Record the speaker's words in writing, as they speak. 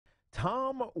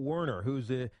Tom Werner, who's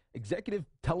an executive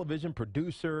television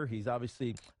producer. He's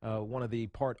obviously one of the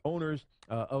part owners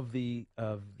of the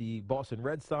Boston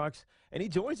Red Sox, and he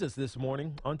joins us this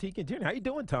morning on Tiki and Tierney. How you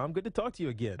doing, Tom? Good to talk to you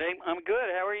again. Hey, I'm good.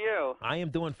 How are you? I am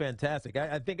doing fantastic.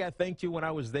 I think I thanked you when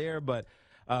I was there, but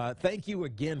thank you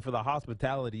again for the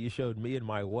hospitality you showed me and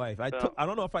my wife. I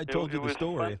don't know if I told you the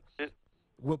story.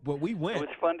 But we went. It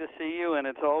was fun to see you, and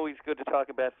it's always good to talk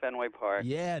about Fenway Park.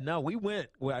 Yeah, no, we went.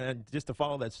 Well, and just to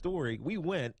follow that story, we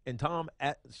went, and Tom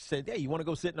said, "Hey, you want to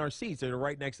go sit in our seats? They're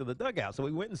right next to the dugout." So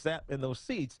we went and sat in those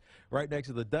seats right next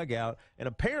to the dugout, and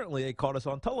apparently they caught us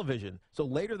on television. So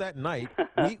later that night,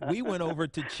 we went over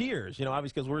to Cheers. You know,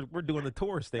 obviously because we're doing the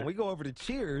tourist thing. We go over to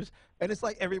Cheers, and it's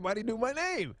like everybody knew my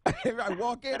name. I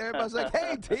walk in, everybody's like,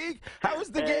 "Hey, Teak, how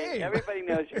was the game?" Everybody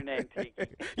knows your name, Tiki.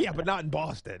 Yeah, but not in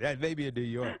Boston. Maybe in New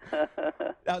York.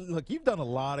 Look, you've done a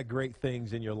lot of great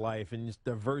things in your life, and just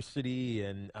diversity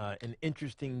and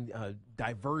interesting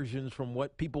diversions from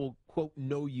what people, quote,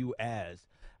 know you as.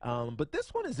 But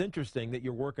this one is interesting that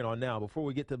you're working on now. Before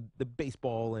we get to the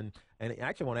baseball, and I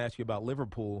actually want to ask you about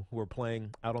Liverpool, who are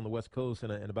playing out on the West Coast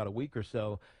in about a week or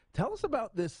so. Tell us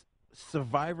about this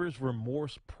Survivor's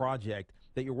Remorse project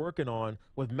that you're working on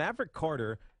with Maverick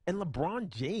Carter and LeBron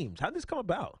James. How did this come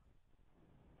about?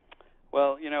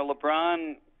 Well, you know,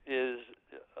 LeBron is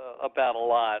about a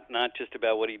lot, not just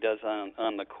about what he does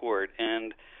on the court.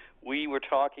 And we were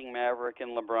talking, Maverick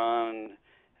and LeBron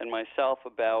and myself,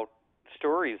 about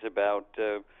stories about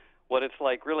what it's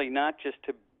like, really not just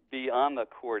to be on the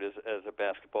court as a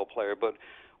basketball player, but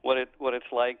what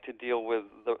it's like to deal with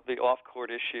the off-court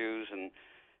issues. And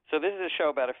so this is a show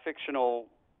about a fictional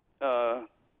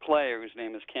player whose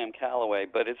name is Cam Calloway,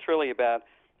 but it's really about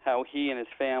how he and his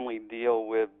family deal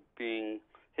with being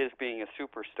a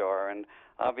superstar. And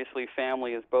obviously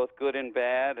family is both good and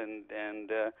bad, and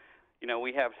you know,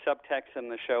 we have subtext in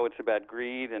the show. It's about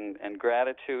greed and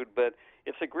gratitude, but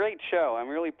it's a great show. I'm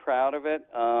really proud of it.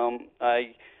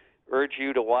 I urge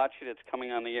you to watch it. It's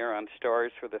coming on the air on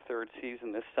Stars for the third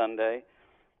season this Sunday.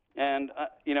 And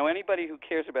you know, anybody who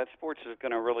cares about sports is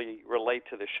going to really relate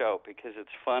to the show because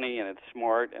it's funny and it's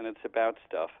smart and it's about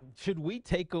stuff. Should we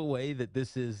take away that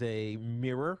this is a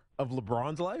mirror of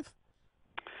LeBron's life?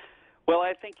 Well,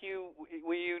 I think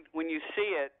when you see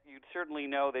it, you'd certainly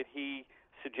know that he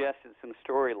suggested some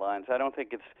storylines. I don't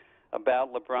think it's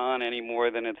about LeBron any more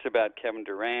than it's about Kevin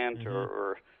Durant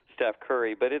or Steph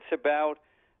Curry, but it's about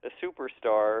a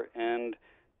superstar, and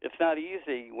it's not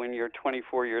easy when you're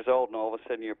 24 years old and all of a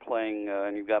sudden you're playing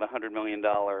and you've got $100 million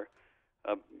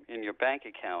in your bank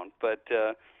account. But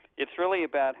it's really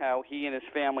about how he and his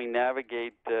family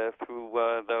navigate through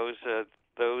those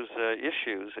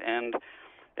issues. And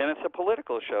it's a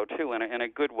political show, too, in a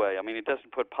good way. I mean, it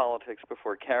doesn't put politics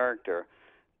before character.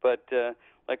 But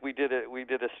like we did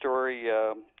a story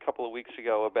a couple of weeks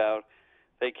ago about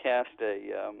they cast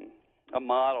a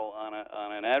model on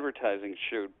an advertising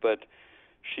shoot, but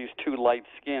she's too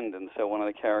light-skinned, and so one of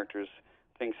the characters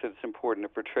thinks that it's important to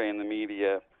portray in the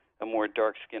media a more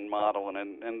dark-skinned model,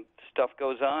 and stuff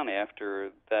goes on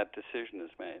after that decision is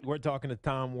made. We're talking to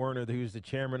Tom Werner, who's the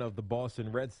chairman of the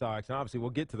Boston Red Sox, and obviously we'll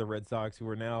get to the Red Sox, who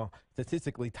are now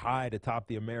statistically tied atop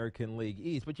the American League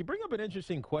East. But you bring up an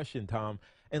interesting question, Tom.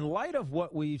 In light of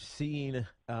what we've seen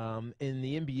in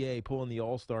the NBA pulling the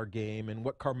All-Star game, and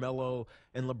what Carmelo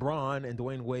and LeBron and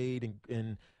Dwayne Wade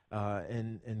and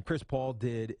Chris Paul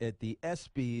did at the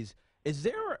ESPYs, is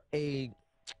there a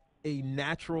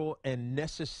natural and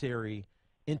necessary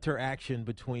interaction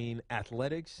between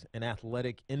athletics and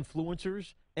athletic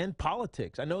influencers and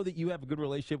politics? I know that you have a good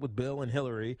relationship with Bill and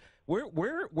Hillary.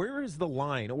 Where is the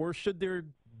line, or should there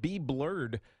be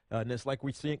blurredness like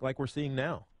we're seeing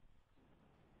now?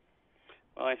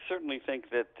 Well, I certainly think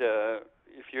that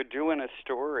if you're doing a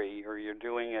story or you're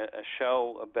doing a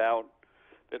show about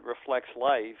that reflects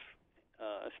life,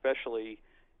 especially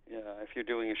if you're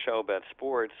doing a show about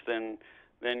sports, then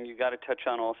you got to touch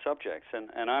on all subjects.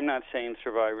 And I'm not saying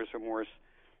Survivor's Remorse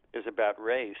is about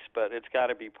race, but it's got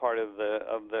to be part of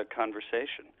the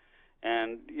conversation.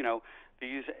 And you know,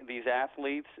 these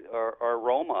athletes are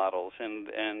role models,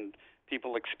 and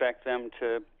people expect them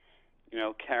to, you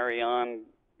know, carry on,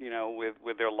 you know,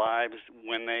 with their lives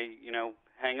when they, you know,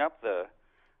 hang up the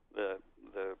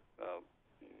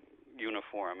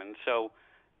uniform. And so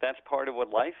that's part of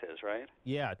what life is, right?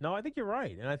 Yeah, no, I think you're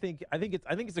right, and I think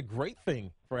it's a great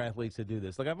thing for athletes to do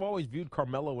this. Like, I've always viewed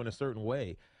Carmelo in a certain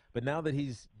way, but now that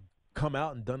he's come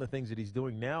out and done the things that he's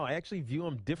doing now, I actually view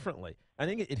him differently. I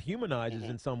think it humanizes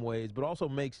in some ways, but also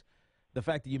makes the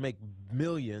fact that you make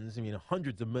millions, I mean,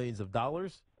 hundreds of millions of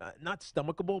dollars, not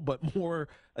stomachable, but more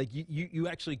like you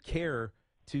actually care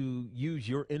to use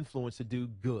your influence to do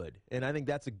good. And I think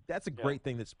that's a great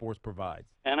thing that sports provides.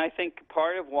 And I think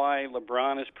part of why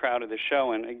LeBron is proud of the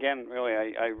show, and again, really,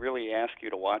 I really ask you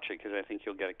to watch it because I think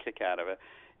you'll get a kick out of it,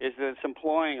 is that it's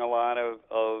employing a lot of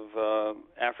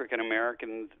African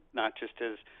Americans, not just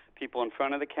as people in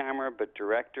front of the camera, but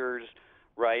directors,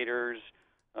 writers,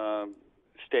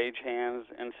 stagehands,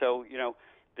 and so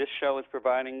this show is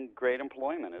providing great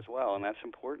employment as well, and that's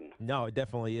important. No, it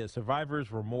definitely is.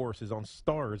 Survivor's Remorse is on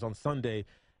Stars on Sunday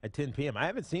at 10 p.m. I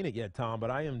haven't seen it yet, Tom,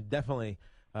 but I am definitely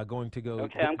going to go.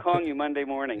 Okay, I'm calling you Monday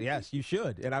morning. Yes, you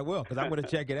should, and I will, because I'm going to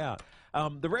check it out.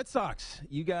 The Red Sox,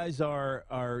 you guys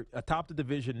are atop the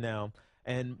division now,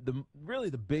 and one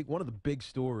of the big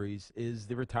stories is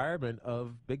the retirement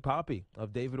of Big Papi,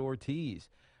 of David Ortiz.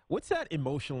 What's that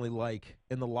emotionally like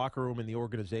in the locker room and the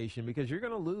organization? Because you're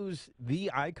going to lose the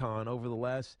icon over the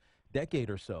last decade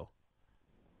or so.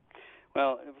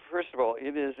 Well, first of all,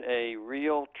 it is a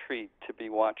real treat to be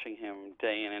watching him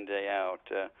day in and day out.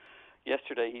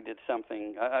 Yesterday he did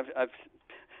something. I've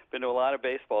been to a lot of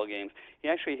baseball games. He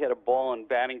actually hit a ball in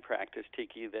batting practice,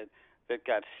 Tiki, that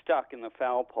got stuck in the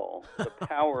foul pole. The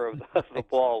power of the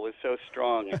ball was so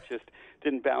strong, it just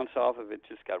didn't bounce off of it,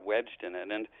 just got wedged in it.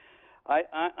 And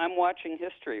I'm watching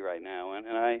history right now, and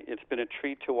it's been a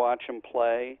treat to watch him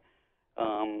play.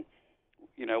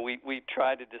 We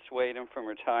tried to dissuade him from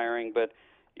retiring, but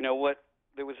you know what?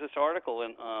 There was this article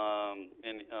on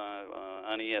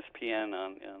ESPN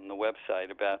on the website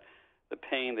about the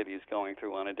pain that he's going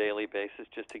through on a daily basis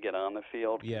just to get on the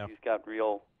field. Yeah. He's got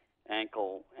real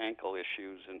ankle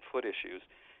issues and foot issues,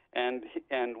 and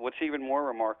what's even more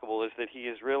remarkable is that he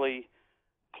is really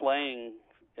playing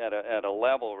at a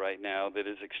level right now that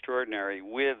is extraordinary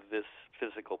with this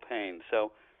physical pain.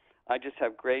 So I just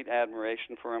have great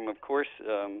admiration for him. Of course,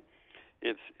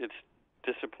 it's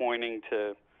disappointing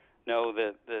to know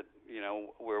that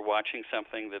we're watching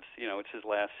something that's it's his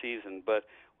last season, but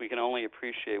we can only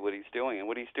appreciate what he's doing. And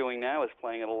what he's doing now is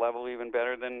playing at a level even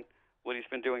better than what he's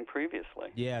been doing previously.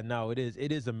 Yeah, no, it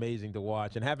is amazing to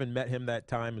watch. And having met him that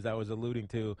time, as I was alluding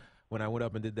to when I went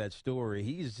up and did that story,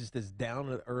 he's just as down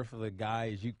to earth of a guy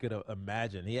as you could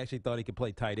imagine. He actually thought he could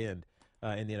play tight end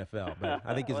in the NFL, but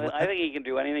I think I think he can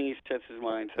do anything he sets his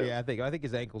mind to. Yeah, I think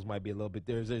his ankles might be a little bit.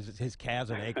 His calves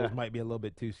and ankles might be a little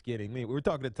bit too skinny. I mean, we're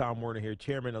talking to Tom Werner here,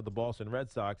 chairman of the Boston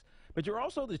Red Sox, but you're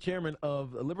also the chairman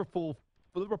of Liverpool's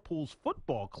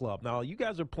football club. Now, you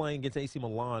guys are playing against AC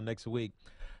Milan next week.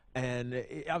 And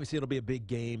obviously it'll be a big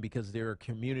game because there are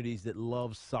communities that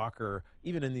love soccer,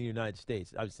 even in the United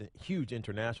States. Obviously, a huge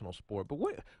international sport. But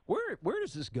where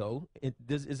does this go?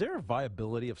 Is there a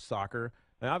viability of soccer?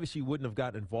 And obviously, you wouldn't have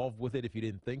gotten involved with it if you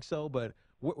didn't think so. But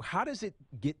how does it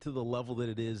get to the level that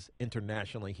it is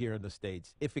internationally here in the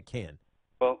States, if it can?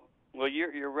 Well,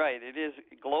 you're right. It is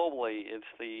globally. It's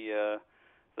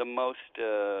the most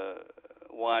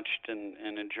watched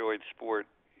and enjoyed sport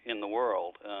in the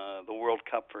world. The World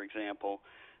Cup, for example,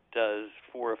 does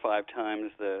 4 or 5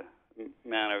 times the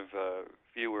amount of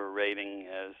viewer rating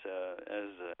as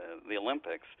the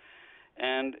Olympics,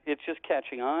 and it's just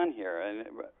catching on here. And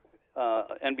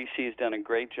NBC has done a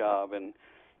great job in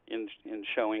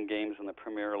showing games in the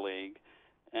Premier League,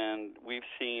 and we've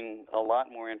seen a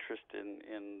lot more interest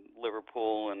in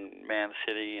Liverpool and Man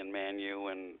City and Man U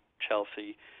and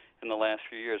Chelsea in the last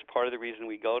few years. Part of the reason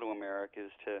we go to America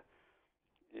is to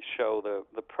show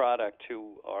the product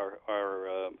to our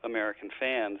American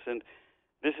fans. And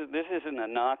this isn't a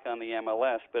knock on the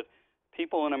MLS, but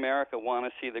people in America want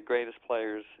to see the greatest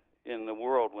players in the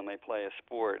world when they play a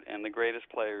sport, and the greatest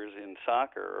players in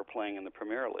soccer are playing in the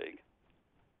Premier League.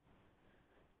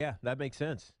 Yeah, that makes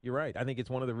sense. You're right. I think it's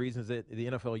one of the reasons that the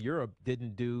NFL Europe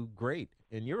didn't do great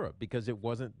in Europe, because it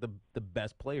wasn't the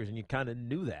best players, and you kind of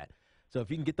knew that. So if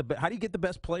you can get how do you get the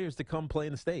best players to come play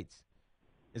in the States?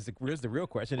 Here's the real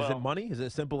question. Is it money? Is it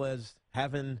as simple as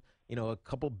having, a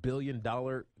couple $1 billion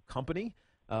company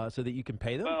so that you can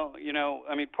pay them? Well,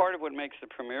 part of what makes the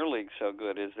Premier League so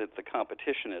good is that the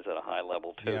competition is at a high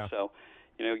level, too. Yeah. So,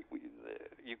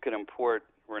 you could import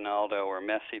Ronaldo or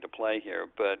Messi to play here,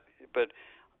 but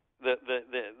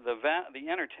the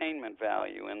entertainment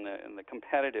value and the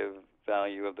competitive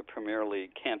value of the Premier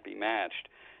League can't be matched.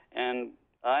 And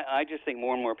I just think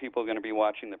more and more people are going to be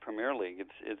watching the Premier League.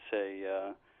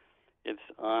 It's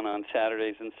on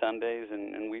Saturdays and Sundays,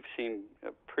 and we've seen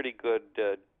a pretty good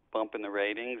bump in the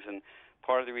ratings. And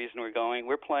part of the reason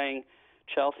we're playing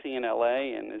Chelsea in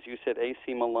L.A. and, as you said,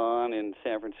 AC Milan in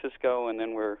San Francisco, and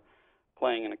then we're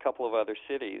playing in a couple of other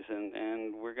cities,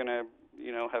 and we're going to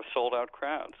have sold-out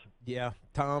crowds. Yeah,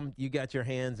 Tom, you got your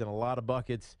hands in a lot of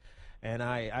buckets, and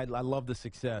I love the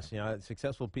success.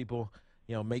 Successful people,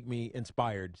 make me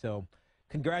inspired. So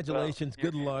congratulations,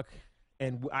 good luck,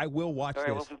 and I will watch all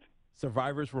right, this. well,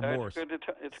 Survivor's Remorse.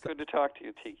 it's good to talk to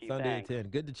you, Tiki. Sunday Thanks. at 10.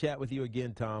 Good to chat with you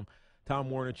again, Tom. Tom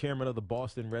Werner, chairman of the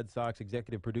Boston Red Sox,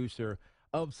 executive producer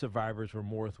of Survivor's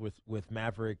Remorse with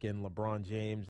Maverick and LeBron James.